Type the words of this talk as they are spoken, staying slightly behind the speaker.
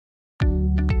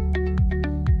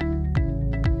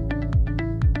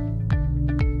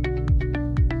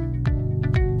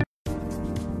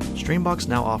Streambox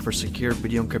now offers secure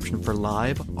video encryption for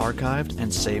live, archived,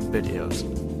 and saved videos.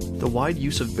 The wide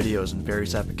use of videos in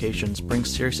various applications brings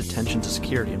serious attention to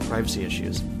security and privacy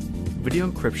issues.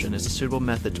 Video encryption is a suitable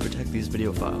method to protect these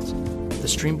video files. The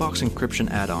Streambox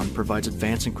Encryption add-on provides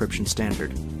Advanced Encryption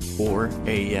Standard, or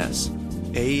AES.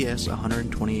 AES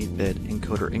 128-bit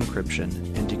encoder encryption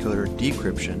and decoder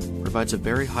decryption provides a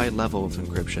very high level of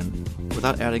encryption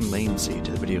without adding latency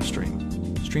to the video stream.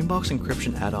 Streambox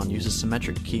Encryption add-on uses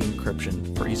symmetric key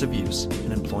encryption for ease of use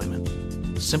and employment.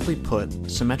 Simply put,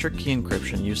 symmetric key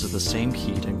encryption uses the same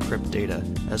key to encrypt data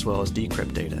as well as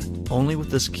decrypt data. Only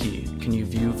with this key can you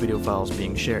view video files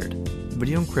being shared.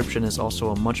 Video encryption is also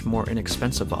a much more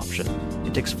inexpensive option.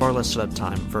 It takes far less setup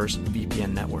time versus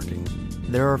VPN networking.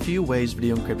 There are a few ways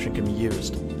video encryption can be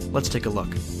used. Let's take a look.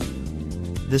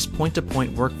 This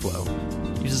point-to-point workflow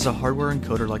uses a hardware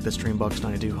encoder like the Streambox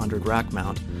 9200 rack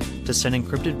mount to send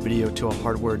encrypted video to a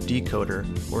hardware decoder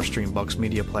or Streambox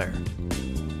media player.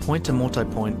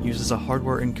 Point-to-multipoint uses a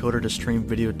hardware encoder to stream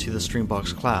video to the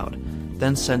Streambox cloud,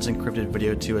 then sends encrypted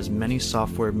video to as many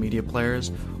software media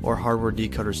players or hardware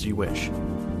decoders as you wish.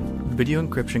 Video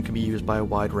encryption can be used by a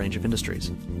wide range of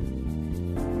industries.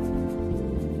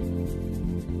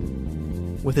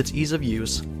 With its ease of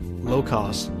use, low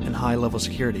cost, and high level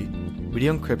security,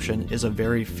 video encryption is a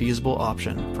very feasible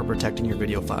option for protecting your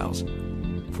video files.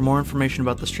 For more information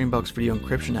about the Streambox video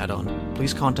encryption add-on,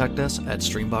 please contact us at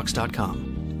streambox.com.